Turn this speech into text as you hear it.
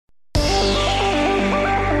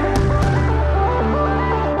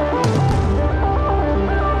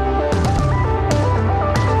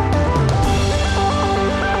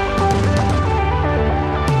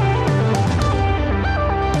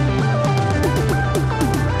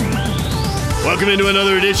Welcome into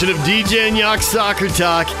another edition of DJ and Yak Soccer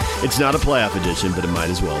Talk. It's not a playoff edition, but it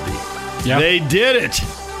might as well be. Yep. They did it.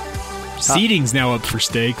 Seeding's now up for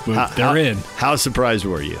stake, but they're in. How surprised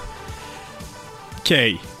were you?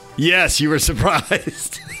 Okay. Yes, you were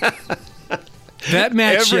surprised. That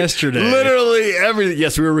match yesterday. Literally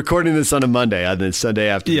yes, we were recording this on a Monday, on the Sunday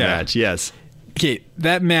after the match. Yes. Okay,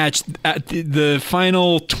 that match, at the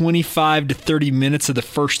final 25 to 30 minutes of the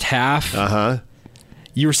first half,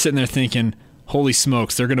 you were sitting there thinking, holy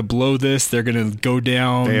smokes, they're going to blow this. They're going to go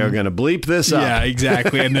down. They are going to bleep this up. Yeah,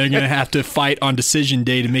 exactly. And they're going to have to fight on decision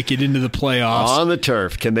day to make it into the playoffs. On the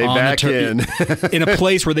turf. Can they back in? In a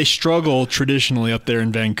place where they struggle traditionally up there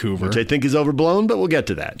in Vancouver. Which I think is overblown, but we'll get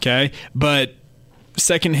to that. Okay. But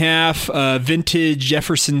second half, vintage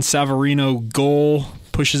Jefferson Savarino goal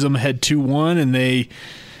pushes them ahead 2-1, and they...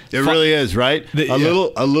 It really is, right? A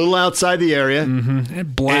little outside the area. Mm-hmm.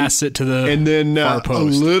 It blasts it to the and then far a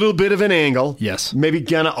post. little bit of an angle. Yes. Maybe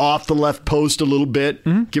kind of off the left post a little bit,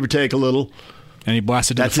 give or take a little. And he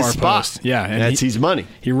blasted to That's the far his spot. post. Yeah. And that's his money.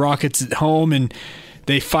 He rockets it home, and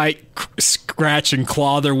they fight, scratch, and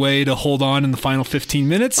claw their way to hold on in the final 15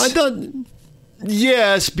 minutes. I thought...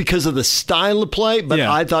 Yes, because of the style of play, but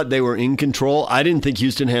Yeah. I thought they were in control. I didn't think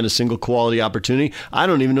Houston had a single quality opportunity. I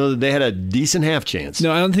don't even know that they had a decent half chance.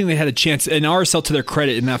 No, I don't think they had a chance. And RSL, to their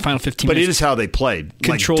credit, in that final 15 But minutes. it is how they played.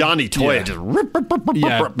 Controlled- Like Donnie Toya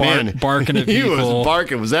just man. barking at He people. was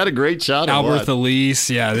barking. Was that a great shot or Albert what? Elise,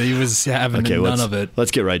 he was having none of it. Let's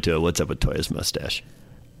get right to it. What's up with Toya's mustache?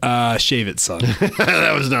 Shave it, son.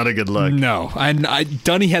 That was not a good look. No.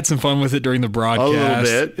 Dunny had some fun with it during the broadcast. A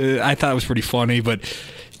little bit. I thought it was pretty funny, but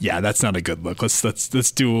yeah, that's not a good look. Let's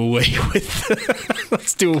do away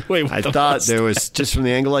with I thought there was, just from the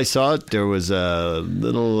angle I saw it, there was a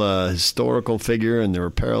little historical figure and there were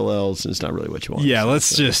parallels. It's not really what you want. Yeah,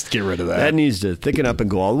 let's just get rid of that. That needs to thicken up and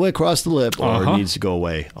go all the way across the lip, or it needs to go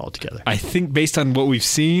away altogether. I think based on what we've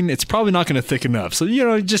seen, it's probably not going to thicken up. So,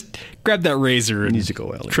 just grab that razor and It needs to go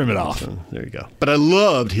away. trim it off. So, there you go. But I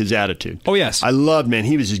loved his attitude. Oh, yes. I loved, man.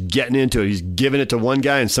 He was just getting into it. He's giving it to one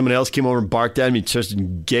guy and someone else came over and barked at him. He just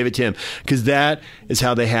gave it to him because that is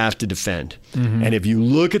how they have to defend. Mm-hmm. And if you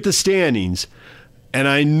look at the standings, and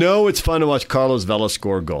I know it's fun to watch Carlos Vela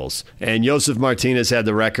score goals. And Josef Martinez had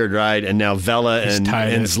the record, right? And now Vela and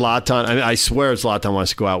Zlatan. I mean, I swear Zlatan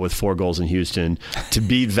wants to go out with 4 goals in Houston to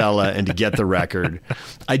beat Vela and to get the record.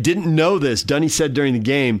 I didn't know this. Dunny said during the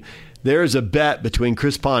game, there is a bet between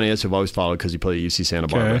Chris Pontius, who I've always followed because he played at UC Santa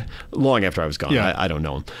Barbara, long after I was gone. Yeah. I don't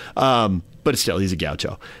know him. But still, he's a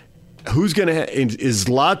gaucho. Is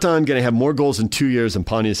Zlatan going to have more goals in 2 years than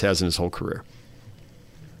Pontius has in his whole career?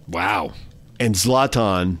 Wow. And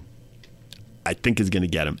Zlatan, I think, is going to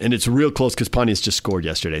get him. And it's real close because Pontius just scored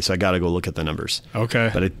yesterday, so I got to go look at the numbers. Okay.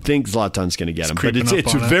 But I think Zlatan's going to get him. But creeping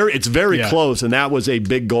it's up on very close, and that was a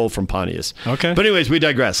big goal from Pontius. Okay. But anyways, we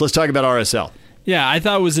digress. Let's talk about RSL. Yeah, I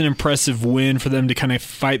thought it was an impressive win for them to kind of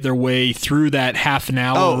fight their way through that half an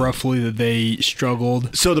hour roughly that they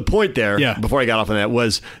struggled. So the point there, before I got off on that,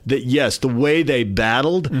 was that, yes, the way they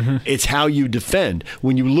battled, it's how you defend.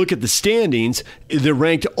 When you look at the standings, they're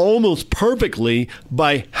ranked almost perfectly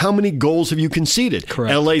by how many goals have you conceded.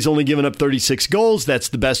 Correct. LA's only given up 36 goals. That's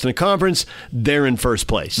the best in the conference. They're in first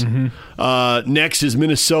place. Next is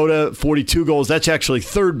Minnesota, 42 goals. That's actually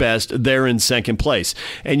third best. They're in second place.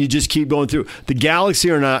 And you just keep going through. The Galaxy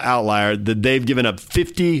are an outlier that they've given up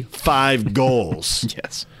 55 goals.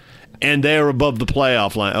 Yes. And they're above the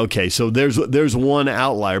playoff line. Okay, so there's one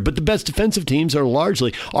outlier. But the best defensive teams are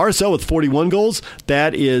largely RSL with 41 goals.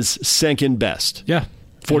 That is second best. Yeah.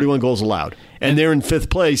 41 goals allowed. And they're in fifth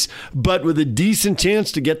place, but with a decent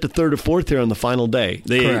chance to get to third or fourth here on the final day.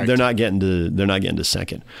 They're not getting to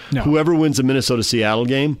second. No. Whoever wins the Minnesota-Seattle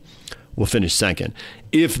game will finish second.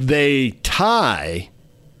 If they tie,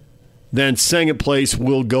 then second place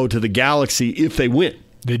will go to the Galaxy if they win.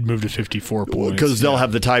 They'd move to 54 points. Because they'll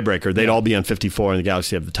have the tiebreaker. They'd all be on 54, and the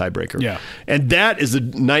Galaxy have the tiebreaker. Yeah. And that is the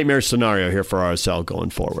nightmare scenario here for RSL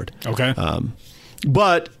going forward. Okay.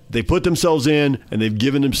 But they put themselves in, and they've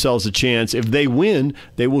given themselves a chance. If they win,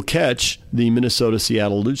 they will catch the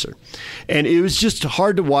Minnesota-Seattle loser. And it was just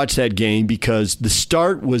hard to watch that game because the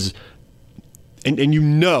start was, and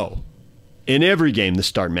in every game, the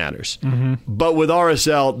start matters. Mm-hmm. But with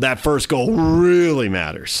RSL, that first goal really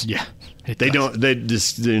matters. Yeah. They're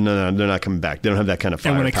not coming back. They don't have that kind of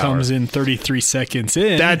firepower. And when it comes in 33 seconds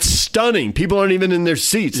in. That's stunning. People aren't even in their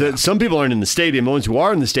seats. Yeah. Some people aren't in the stadium. The ones who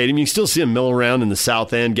are in the stadium, you can still see them mill around in the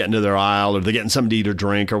south end, getting to their aisle, or they're getting something to eat or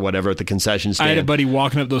drink or whatever at the concession stand. I had a buddy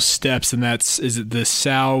walking up those steps, and is it the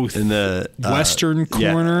south in the western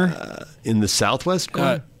corner? In the southwest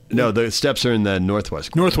corner? No, the steps are in the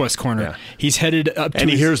northwest corner. Northwest corner. Yeah. He's headed up to And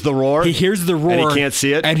he hears the roar? He hears the roar. And he can't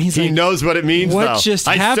see it? And he knows what it means, what though. just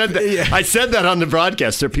I happened? I said that on the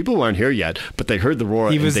broadcast. There are people who aren't here yet, but they heard the roar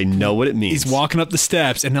and they know what it means. He's walking up the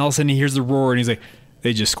steps, and all of a sudden he hears the roar, and he's like,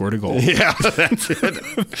 they just scored a goal. Yeah, that's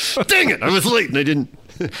it. Dang it, I was late and I didn't.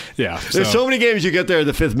 Yeah. There's so many games you get there in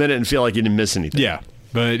the 5th minute and feel like you didn't miss anything. Yeah.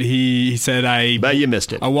 But he said But you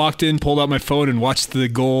missed it. I walked in, pulled out my phone, and watched the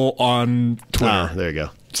goal on Twitter. There you go.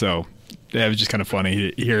 So yeah, it was just kind of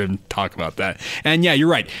funny to hear him talk about that. And yeah, you're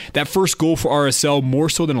right. That first goal for RSL, more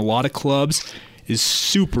so than a lot of clubs, is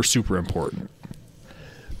super, super important.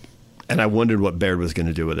 And I wondered what Baird was going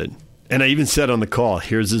to do with it. And I even said on the call,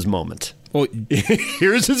 here's his moment. Well,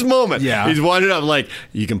 here's his moment. Yeah. He's winded up like,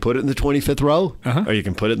 you can put it in the 25th row, or you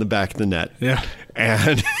can put it in the back of the net. Yeah.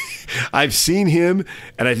 And I've seen him,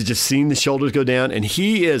 and I've just seen the shoulders go down. And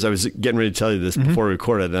he is, I was getting ready to tell you this before we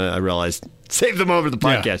recorded, then I realized, save them over the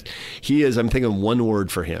podcast. Yeah. He is, I'm thinking one word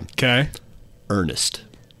for him. Okay. Earnest.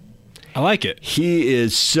 I like it. He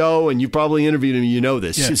is so, and you probably interviewed him, you know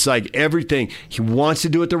this. Yeah. It's like everything. He wants to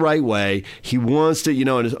do it the right way. He wants to,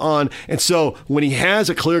 and is on. And so when he has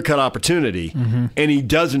a clear-cut opportunity and he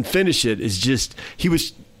doesn't finish it, it's just, he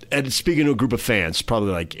was speaking to a group of fans,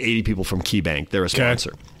 probably like 80 people from KeyBank. They're a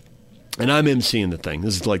sponsor. And I'm emceeing the thing.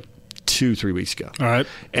 This is like 2-3 weeks ago. All right.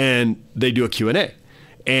 And they do a Q&A.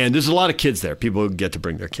 And there's a lot of kids there. People get to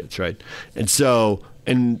bring their kids, right? And so,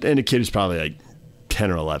 and a kid who's probably like 10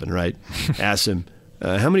 or 11, right? Ask him,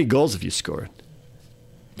 how many goals have you scored?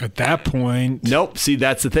 At that point... Nope. See,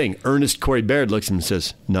 that's the thing. Earnest Corey Baird looks at him and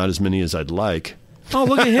says, not as many as I'd like. Oh,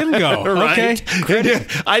 look at him go. Right? Okay.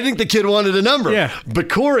 I think the kid wanted a number. Yeah. But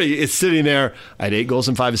Corey is sitting there. I had 8 goals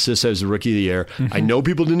and 5 assists. I was the rookie of the year. I know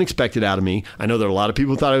people didn't expect it out of me. I know there are a lot of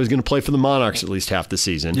people who thought I was going to play for the Monarchs at least half the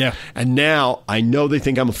season. Yeah. And now I know they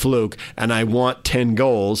think I'm a fluke, and I want 10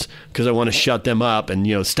 goals because I want to shut them up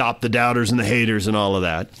and, stop the doubters and the haters and all of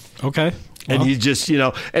that. Okay. And he just,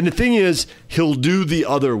 and the thing is, he'll do the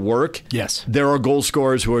other work. Yes. There are goal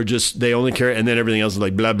scorers who are just, they only care, and then everything else is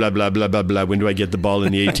like, blah, blah, blah, blah, blah, blah. When do I get the ball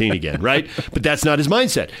in the 18 again, right? But that's not his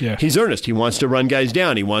mindset. Yeah. He's earnest. He wants to run guys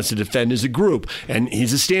down. He wants to defend as a group. And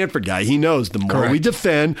he's a Stanford guy. He knows the more we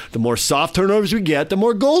defend, the more soft turnovers we get, the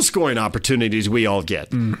more goal scoring opportunities we all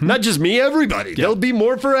get. Not just me, everybody. There'll be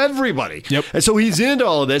more for everybody. Yep. And so he's into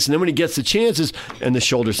all of this. And then when he gets the chances, and the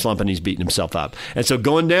shoulder slumping, he's beating himself up. And so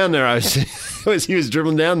going down there, as he was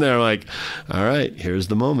dribbling down there, I'm like, all right, here's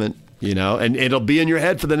the moment, and it'll be in your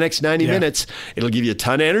head for the next 90 minutes. It'll give you a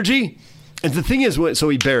ton of energy. And the thing is, so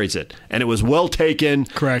he buries it, and it was well taken.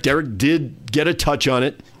 Correct. Derek did get a touch on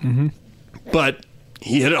it, but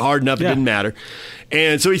he hit it hard enough, it didn't matter.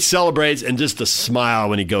 And so he celebrates, and just the smile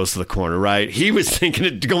when he goes to the corner, right? He was thinking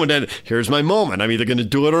it going down, here's my moment. I'm either going to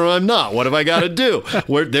do it or I'm not. What have I got to do?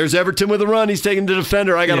 There's Everton with a run. He's taking the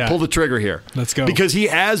defender. I got to pull the trigger here. Let's go. Because he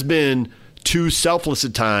has been too selfless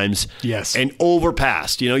at times. Yes. And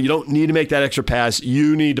overpassed. You don't need to make that extra pass.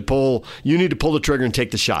 You need to pull the trigger and take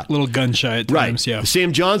the shot. A little gun shy at times, right.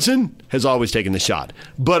 Sam Johnson has always taken the shot.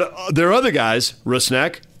 But there are other guys,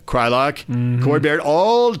 Rusnak, Krylock, Corey Baird,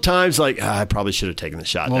 all the times like, I probably should have taken the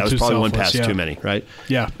shot. That was probably one pass too many, right?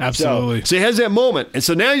 Yeah, absolutely. So he has that moment. And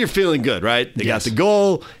so now you're feeling good, right? They got the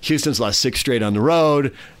goal. Houston's lost 6 straight on the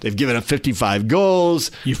road. They've given up 55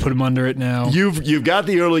 goals. You've put him under it now. You've got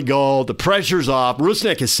the early goal. The pressure's off.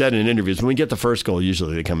 Rusnak has said in interviews, when we get the first goal,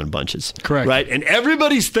 usually they come in bunches. Correct. Right? And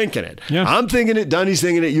everybody's thinking it. Yeah. I'm thinking it. Dunny's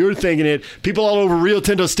thinking it. You're thinking it. People all over Rio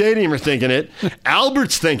Tinto Stadium are thinking it.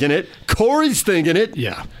 Albert's thinking it. Corey's thinking it.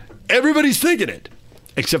 Yeah. Everybody's thinking it,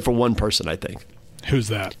 except for one person, I think. Who's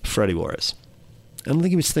that? Freddie Juarez. I don't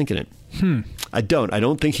think he was thinking it. I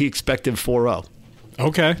don't think he expected 4-0.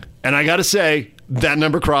 Okay. And I got to say, that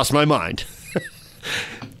number crossed my mind.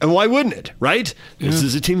 And why wouldn't it, right? Yeah. This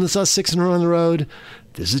is a team that's lost 6 in a row on the road.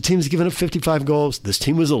 This is a team that's given up 55 goals. This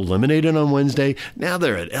team was eliminated on Wednesday. Now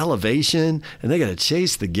they're at elevation, and they got to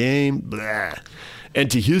chase the game. Blah. And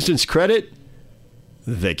to Houston's credit,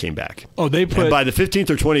 they came back. Oh, and by the 15th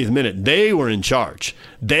or 20th minute, they were in charge.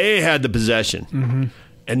 They had the possession.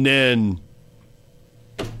 And then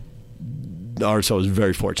RSL was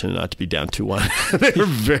very fortunate not to be down 2-1. They were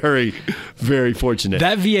very, very fortunate.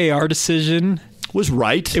 That VAR decision was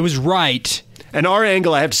right. It was right. And our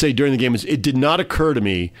angle, I have to say, during the game, was it did not occur to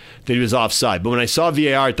me that he was offside. But when I saw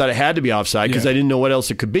VAR, I thought it had to be offside because I didn't know what else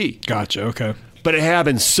it could be. Gotcha, okay. But it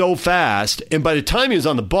happened so fast, and by the time he was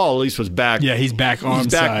on the ball, at least was back. Yeah, he's back on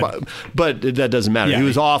side. But that doesn't matter. He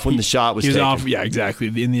was off when the shot was taken. He was off, yeah, exactly,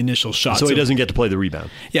 in the initial shot. So he doesn't get to play the rebound.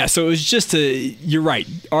 Yeah, so it was just you're right.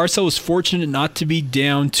 RSL was fortunate not to be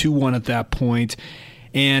down 2-1 at that point.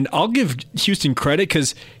 And I'll give Houston credit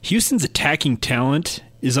because Houston's attacking talent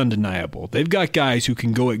is undeniable. They've got guys who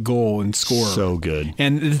can go at goal and score. So good.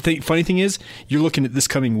 And the funny thing is, you're looking at this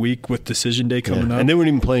coming week with Decision Day coming up. And they weren't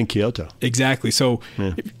even playing Kyoto. Exactly. So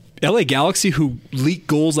LA Galaxy, who leak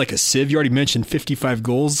goals like a sieve, you already mentioned 55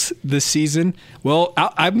 goals this season. Well,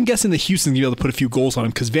 I'm guessing that Houston's going to be able to put a few goals on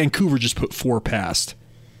them because Vancouver just put 4 past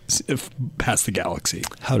the Galaxy.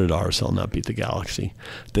 How did RSL not beat the Galaxy?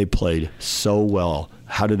 They played so well.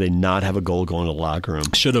 How did they not have a goal going to the locker room?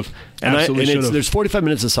 Should have. Absolutely should have. There's 45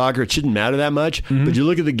 minutes of soccer. It shouldn't matter that much. But you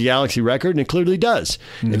look at the Galaxy record, and it clearly does.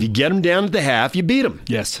 If you get them down at the half, you beat them.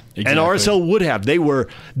 Yes, exactly. And RSL would have. They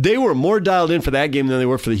were more dialed in for that game than they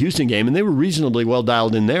were for the Houston game, and they were reasonably well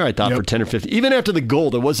dialed in there, I thought, for 10 or 15. Even after the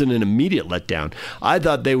goal, there wasn't an immediate letdown. I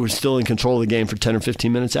thought they were still in control of the game for 10 or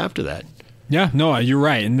 15 minutes after that. Yeah, no, you're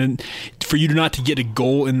right. And then for you not to get a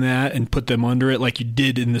goal in that and put them under it like you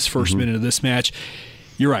did in this first minute of this match,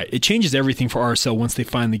 you're right. It changes everything for RSL once they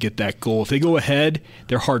finally get that goal. If they go ahead,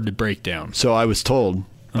 they're hard to break down. So I was told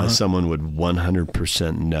by someone would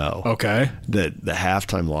 100% know that the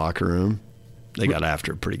halftime locker room, they got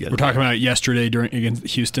after it pretty good. We're talking about yesterday against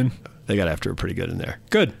Houston. They got after it pretty good in there.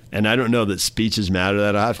 Good. And I don't know that speeches matter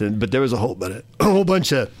that often, but there was a whole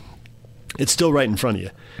bunch of, it's still right in front of you.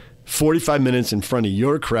 45 minutes in front of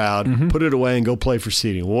your crowd, put it away and go play for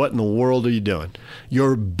seeding. What in the world are you doing?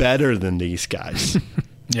 You're better than these guys.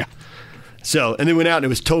 Yeah. So, and they went out and it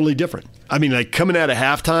was totally different. I mean, like coming out of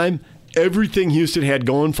halftime, everything Houston had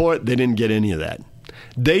going for it, they didn't get any of that.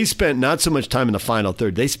 They spent not so much time in the final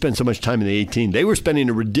third. They spent so much time in the 18. They were spending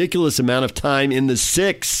a ridiculous amount of time in the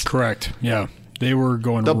 6. Correct. Yeah. They were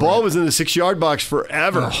going. The ball was in the 6-yard box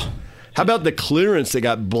forever. Oh. How about the clearance that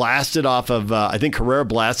got blasted off of, I think Herrera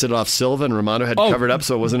blasted off Silva and Romano had covered up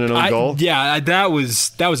so it wasn't an own goal? Yeah, that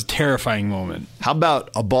was a terrifying moment. How about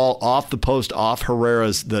a ball off the post, off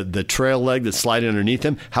Herrera's, the trail leg that's sliding underneath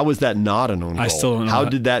him? How was that not an own goal? I still don't know. How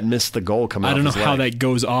did that miss the goal coming off his leg? I don't know how that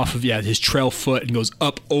goes off of his trail foot and goes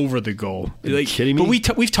up over the goal. Are you kidding me?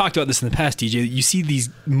 But we've talked about this in the past, DJ. You see these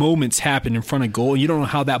moments happen in front of goal, and you don't know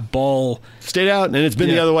how that ball stayed out, and it's been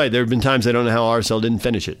the other way. There have been times I don't know how RSL didn't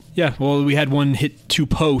finish it. Yeah, well, we had one hit 2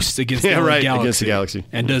 posts against the Galaxy, against the Galaxy,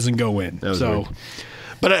 and doesn't go in. So,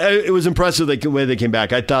 but it was impressive the way they came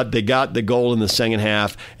back. I thought they got the goal in the second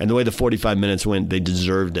half, and the way the 45 minutes went, they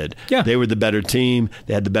deserved it. Yeah. They were the better team.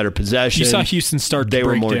 They had the better possession. You saw Houston start to They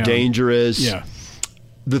were break more down. dangerous. Yeah.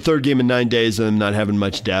 The third game in 9 days of them not having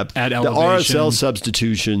much depth. At the elevation. RSL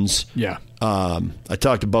substitutions. Yeah. I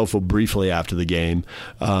talked to Bofo briefly after the game.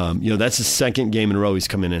 That's the second game in a row he's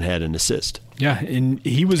come in and had an assist. Yeah, and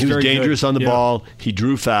he was very dangerous good. on the ball. He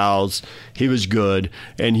drew fouls. He was good.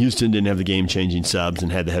 And Houston didn't have the game-changing subs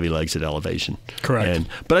and had the heavy legs at elevation. Correct.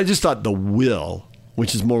 But I just thought the will,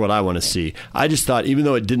 which is more what I want to see. I just thought even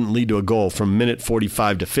though it didn't lead to a goal from minute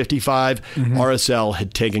 45 to 55, RSL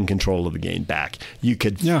had taken control of the game back. You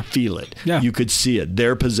could feel it. Yeah. You could see it.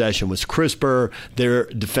 Their possession was crisper.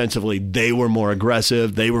 Defensively, they were more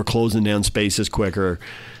aggressive. They were closing down spaces quicker.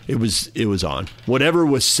 It was on. Whatever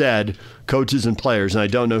was said, coaches and players, and I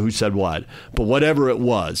don't know who said what, but whatever it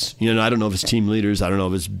was, I don't know if it's team leaders, I don't know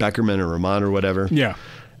if it's Beckerman or Rahman or whatever. Yeah.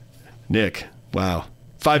 Nick, wow.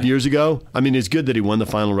 5 years ago, I mean, it's good that he won the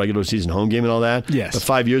final regular season home game and all that. Yes. But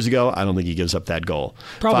 5 years ago, I don't think he gives up that goal.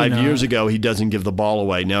 Probably 5 not. years ago, he doesn't give the ball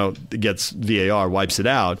away. Now it gets VAR, wipes it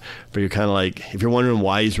out. But you're kind of like, if you're wondering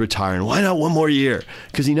why he's retiring, why not one more year?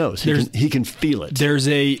 Because he knows. He can feel it. There's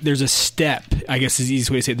a step, I guess is the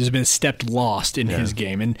easiest way to say it. There's been a step lost in his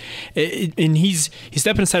game. And he's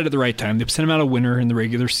stepping aside at the right time. They've sent him out a winner in the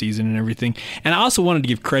regular season and everything. And I also wanted to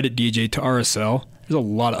give credit, DJ, to RSL. There's a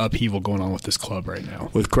lot of upheaval going on with this club right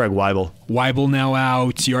now. With Craig Weibel. Weibel now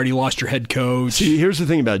out. You already lost your head coach. See, here's the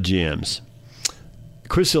thing about GMs.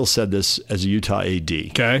 Chris Hill said this as a Utah AD.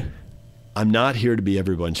 Okay. I'm not here to be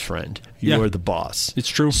everyone's friend. You are the boss. It's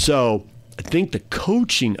true. So I think the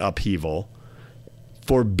coaching upheaval,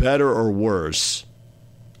 for better or worse,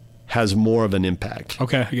 has more of an impact.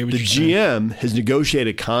 Okay, I get what the you're saying. GM has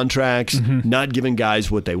negotiated contracts, not giving guys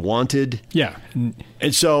what they wanted. Yeah.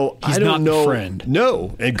 And so He's I don't not know. the friend.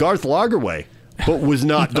 No, and Garth Lagerwey was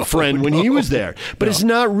not the friend when he was there. But it's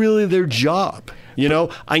not really their job.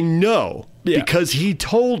 I know because he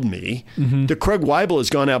told me that Craig Weibel has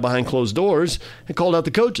gone out behind closed doors and called out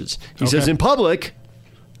the coaches. He says in public,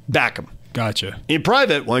 back them. Gotcha. In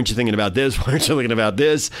private, why aren't you thinking about this? Why aren't you thinking about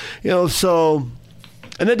this? So...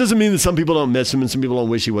 And that doesn't mean that some people don't miss him and some people don't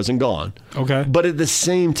wish he wasn't gone. Okay. But at the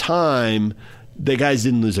same time, the guys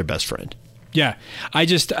didn't lose their best friend. Yeah. I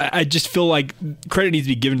just feel like credit needs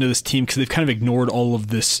to be given to this team because they've kind of ignored all of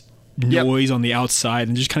this noise on the outside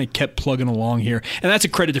and just kind of kept plugging along here. And that's a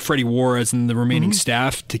credit to Freddie Juarez and the remaining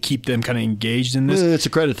staff to keep them kind of engaged in this. It's a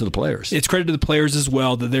credit to the players. It's credit to the players as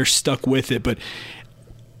well that they're stuck with it, but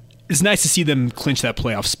it's nice to see them clinch that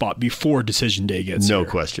playoff spot before decision day gets here. No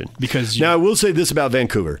question. Because now, I will say this about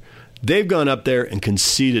Vancouver. They've gone up there and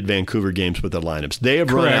conceded Vancouver games with their lineups. They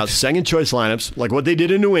have run out second-choice lineups, like what they did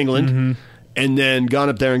in New England, and then gone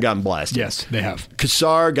up there and gotten blasted. Yes, they have.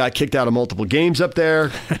 Kassar got kicked out of multiple games up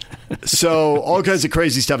there. So all kinds of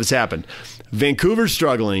crazy stuff has happened. Vancouver's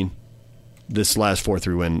struggling, this last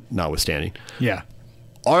 4-3 win notwithstanding. Yeah.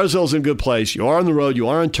 RSL's in a good place. You are on the road. You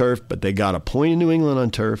are on turf, but they got a point in New England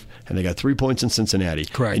on turf, and they got 3 points in Cincinnati.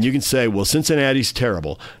 Correct. And you can say, well, Cincinnati's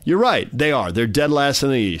terrible. You're right. They are. They're dead last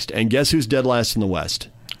in the East. And guess who's dead last in the West?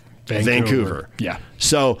 Vancouver. Yeah.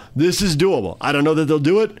 So this is doable. I don't know that they'll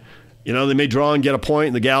do it. You know, they may draw and get a point,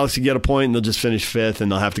 and the Galaxy get a point, and they'll just finish fifth,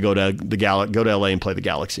 and they'll have to go to LA and play the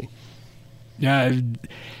Galaxy. Yeah.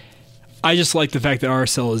 I just like the fact that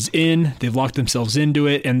RSL is in. They've locked themselves into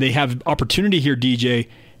it, and they have opportunity here, DJ.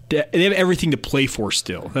 They have everything to play for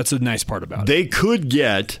still. That's a nice part about it. They could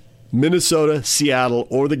get Minnesota, Seattle,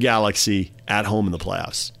 or the Galaxy at home in the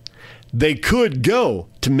playoffs. They could go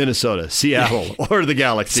to Minnesota, Seattle, or the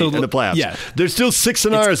Galaxy in the playoffs. Yeah. There's still 6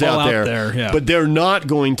 scenarios out there, but they're not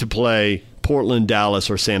going to play Portland, Dallas,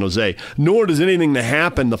 or San Jose. Nor does anything that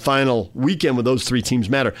happen the final weekend with those 3 teams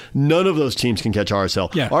matter. None of those teams can catch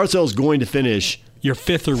RSL. Yeah. RSL is going to finish your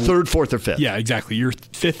fifth or third, fourth, or fifth. Yeah, exactly. You're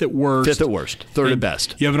fifth at worst. Fifth at worst. Third at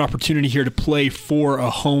best. You have an opportunity here to play for a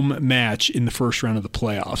home match in the first round of the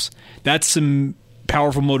playoffs. That's some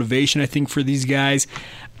powerful motivation, I think, for these guys.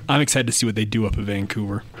 I'm excited to see what they do up at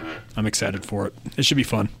Vancouver. I'm excited for it. It should be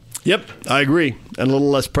fun. Yep, I agree, and a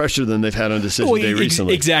little less pressure than they've had on decision day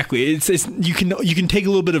recently. Exactly, it's you can take a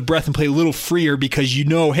little bit of breath and play a little freer because you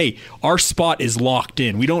know, hey, our spot is locked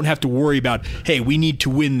in. We don't have to worry about, hey, we need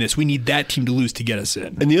to win this. We need that team to lose to get us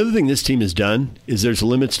in. And the other thing this team has done is there's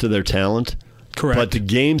limits to their talent. Correct. But the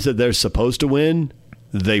games that they're supposed to win,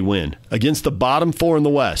 they win. Against the bottom 4 in the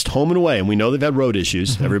West, home and away, and we know they've had road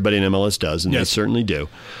issues. Mm-hmm. Everybody in MLS does, and they certainly do.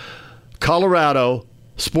 Colorado,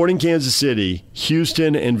 Sporting Kansas City,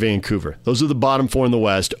 Houston, and Vancouver. Those are the bottom 4 in the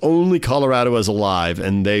West. Only Colorado is alive,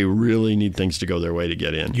 and they really need things to go their way to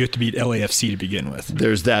get in. You have to beat LAFC to begin with.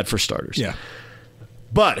 There's that for starters. Yeah.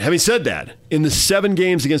 But having said that, in the 7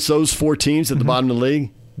 games against those 4 teams at the bottom of the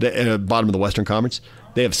league, the bottom of the Western Conference,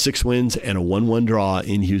 they have 6 wins and a 1-1 draw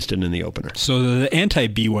in Houston in the opener. So the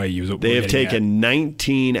anti-BYU is what they have taken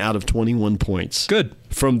 19 out of 21 points. Good.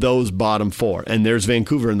 From those bottom 4. And there's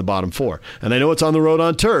Vancouver in the bottom 4. And I know it's on the road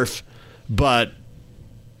on turf, but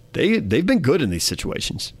they've been good in these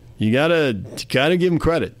situations. You gotta give them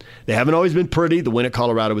credit. They haven't always been pretty. The win at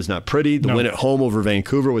Colorado was not pretty. The win at home over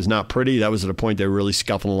Vancouver was not pretty. That was at a point they were really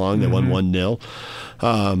scuffling along. They won 1-0.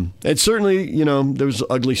 And certainly, there was an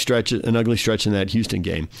ugly stretch in that Houston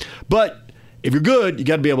game. But if you're good, you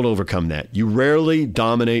got to be able to overcome that. You rarely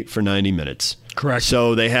dominate for 90 minutes. Correct.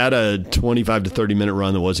 So they had a 25 to 30 minute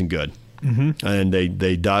run that wasn't good. Mm-hmm. And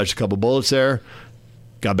they dodged a couple bullets there,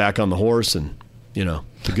 got back on the horse, and the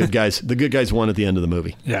good guys won at the end of the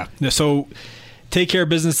movie. Yeah. So take care of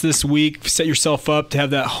business this week. Set yourself up to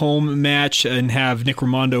have that home match and have Nick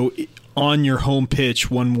Rimando on your home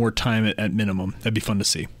pitch one more time at minimum. That'd be fun to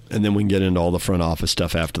see. And then we can get into all the front office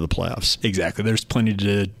stuff after the playoffs. Exactly. There's plenty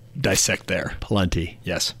to dissect there. Plenty.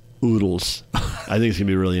 Yes. Oodles. I think it's going to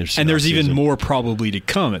be really interesting. And there's even more probably to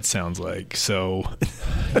come, it sounds like. So,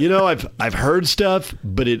 I've heard stuff,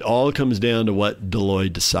 but it all comes down to what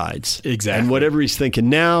Deloitte decides. Exactly. And whatever he's thinking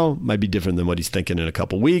now might be different than what he's thinking in a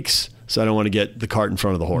couple weeks. So I don't want to get the cart in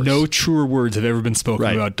front of the horse. No truer words have ever been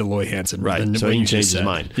spoken about Deloitte Hansen. Right. So he can change his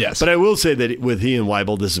mind. Yes. But I will say that with he and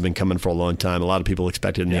Weibel, this has been coming for a long time. A lot of people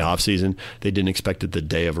expected in the offseason. They didn't expect it the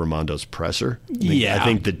day of Rimando's presser. I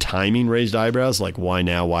think the timing raised eyebrows. Like, why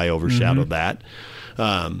now? Why overshadow that?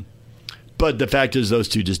 But the fact is those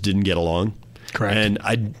two just didn't get along. Correct. And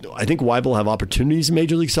I think Weibel will have opportunities in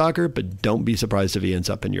Major League Soccer, but don't be surprised if he ends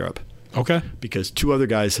up in Europe. Okay. Because 2 other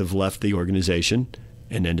guys have left the organization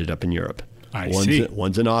and ended up in Europe. I see.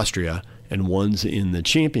 One's in Austria and one's in the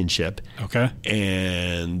championship. Okay.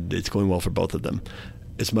 And it's going well for both of them.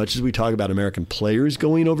 As much as we talk about American players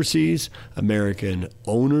going overseas, American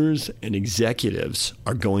owners and executives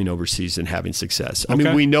are going overseas and having success. I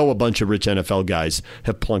mean, we know a bunch of rich NFL guys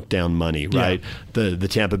have plunked down money, right? Yeah. The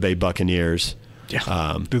Tampa Bay Buccaneers,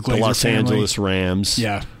 the Los Angeles Rams.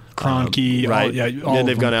 Yeah. Kroenke, right? All and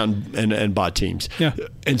they've gone out and bought teams. Yeah.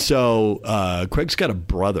 And so Craig's got a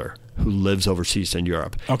brother who lives overseas in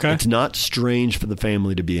Europe. Okay. It's not strange for the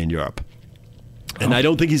family to be in Europe. And I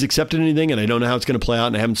don't think he's accepted anything, and I don't know how it's going to play out,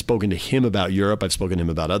 and I haven't spoken to him about Europe. I've spoken to him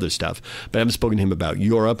about other stuff, but I haven't spoken to him about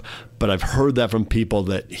Europe. But I've heard that from people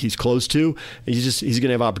that he's close to. He's going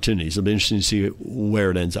to have opportunities. It'll be interesting to see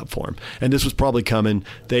where it ends up for him. And this was probably coming.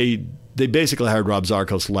 They basically hired Rob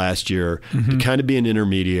Zarkos last year to kind of be an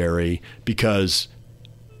intermediary because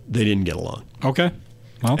they didn't get along. Okay.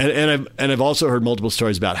 Well. And I've also heard multiple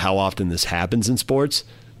stories about how often this happens in sports.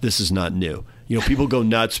 This is not new. People go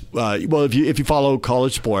nuts. Well, if you follow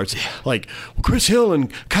college sports, like Chris Hill and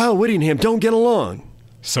Kyle Whittingham don't get along.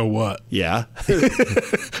 So what? Yeah.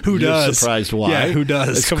 Who does? You're surprised why? Yeah, who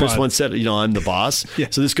does? As Chris once said, I'm the boss. Yeah.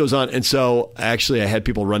 So this goes on. And so actually I had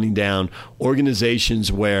people running down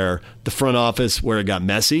organizations where the front office, where it got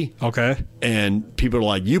messy. Okay. And people are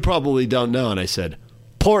like, you probably don't know. And I said,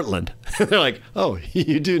 Portland. They're like, oh,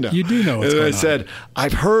 you do know. You do know what's going on. I said,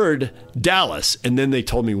 I've heard Dallas. And then they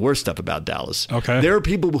told me worse stuff about Dallas. Okay. There are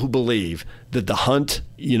people who believe that the Hunt,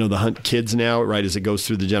 the Hunt kids now, right, as it goes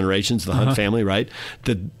through the generations, the Hunt family, right,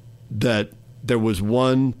 that there was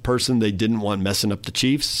one person they didn't want messing up the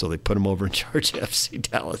Chiefs, so they put him over in charge of FC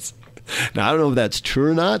Dallas. Now, I don't know if that's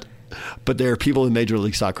true or not, but there are people in Major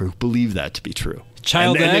League Soccer who believe that to be true.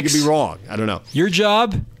 Child and they X, could be wrong. I don't know. Your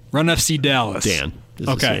job, run FC Dallas. Dan.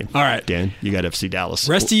 Okay. All right. Dan, you got FC Dallas.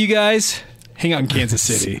 Rest of you guys, hang out in Kansas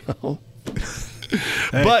City.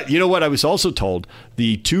 Hey. But you know what? I was also told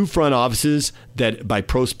the two front offices that by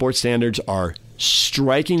pro sports standards are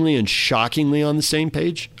strikingly and shockingly on the same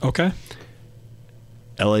page. Okay.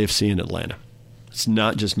 LAFC and Atlanta. It's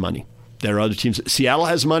not just money. There are other teams. Seattle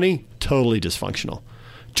has money, totally dysfunctional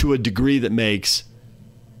to a degree that makes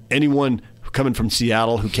anyone coming from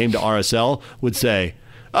Seattle who came to RSL would say,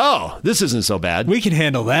 oh, this isn't so bad. We can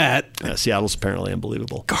handle that. Seattle's apparently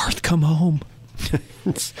unbelievable. Garth, come home.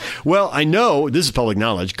 Well, I know, this is public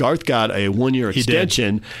knowledge, Garth got a one-year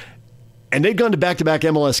extension, and they'd gone to back-to-back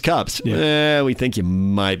MLS Cups. Yeah. We think you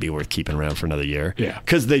might be worth keeping around for another year. Yeah.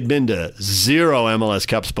 Because they'd been to 0 MLS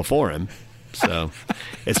Cups before him. So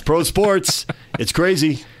it's pro sports. It's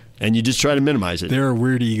crazy. And you just try to minimize it. There are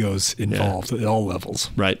weird egos involved at all levels.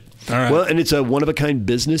 Right. All right. Well, and it's a one-of-a-kind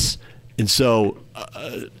business. And so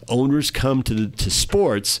owners come to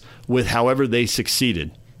sports with however they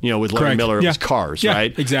succeeded. With Larry Miller, it was cars,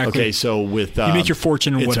 right? Exactly. Okay, so with... you make your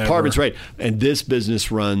fortune or it's whatever. Apartments, right. And this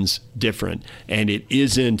business runs different. And it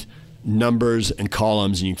isn't numbers and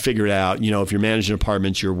columns, and you can figure it out. If you're managing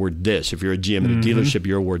apartments, you're worth this. If you're a GM at a dealership,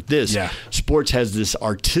 you're worth this. Yeah. Sports has this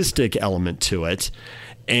artistic element to it.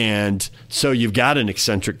 And so you've got an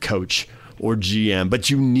eccentric coach or GM, but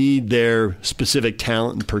you need their specific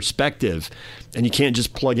talent and perspective. And you can't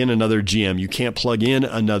just plug in another GM. You can't plug in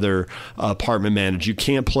another apartment manager. You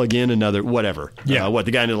can't plug in another whatever. Yeah.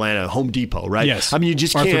 The guy in Atlanta, Home Depot, right? Yes. I mean, you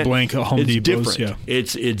just Arthur can't. Blank, Home it's Depot's, different. yeah.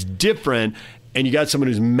 It's different. And you got someone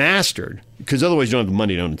who's mastered, because otherwise you don't have the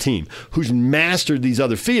money to own a team, who's mastered these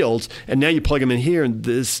other fields, and now you plug them in here, and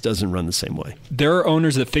this doesn't run the same way. There are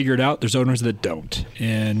owners that figure it out. There's owners that don't.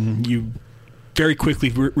 And you very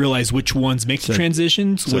quickly realize which ones make the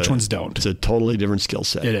transitions, which ones don't. It's a totally different skill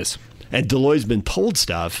set. It is. And Deloitte's been told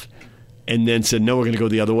stuff and then said, no, we're going to go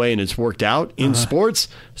the other way, and it's worked out in sports.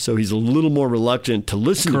 So he's a little more reluctant to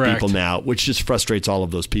listen to people now, which just frustrates all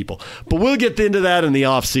of those people. But we'll get into that in the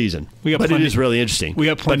off season. But it is really interesting. We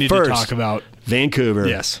got plenty to talk about.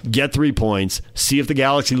 Vancouver, get 3 points, see if the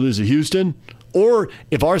Galaxy lose to Houston, or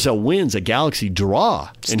if RSL wins, a Galaxy draw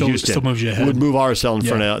in Houston still moves you ahead. would move RSL in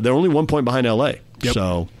front of. They're only 1 point behind LA. Yep.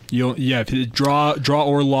 So if you draw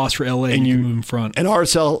or loss for LA, and you move in front. And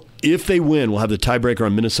RSL, if they win, will have the tiebreaker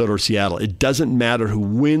on Minnesota or Seattle. It doesn't matter who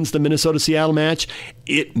wins the Minnesota-Seattle match.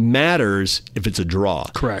 It matters if it's a draw.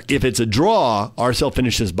 Correct. If it's a draw, RSL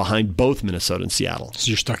finishes behind both Minnesota and Seattle. So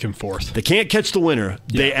you're stuck in fourth. They can't catch the winner.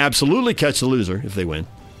 Yeah. They absolutely catch the loser if they win.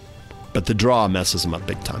 But the draw messes them up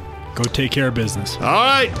big time. Go take care of business. All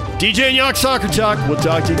right. DJ and Yak Soccer Talk. We'll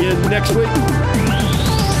talk to you again next week.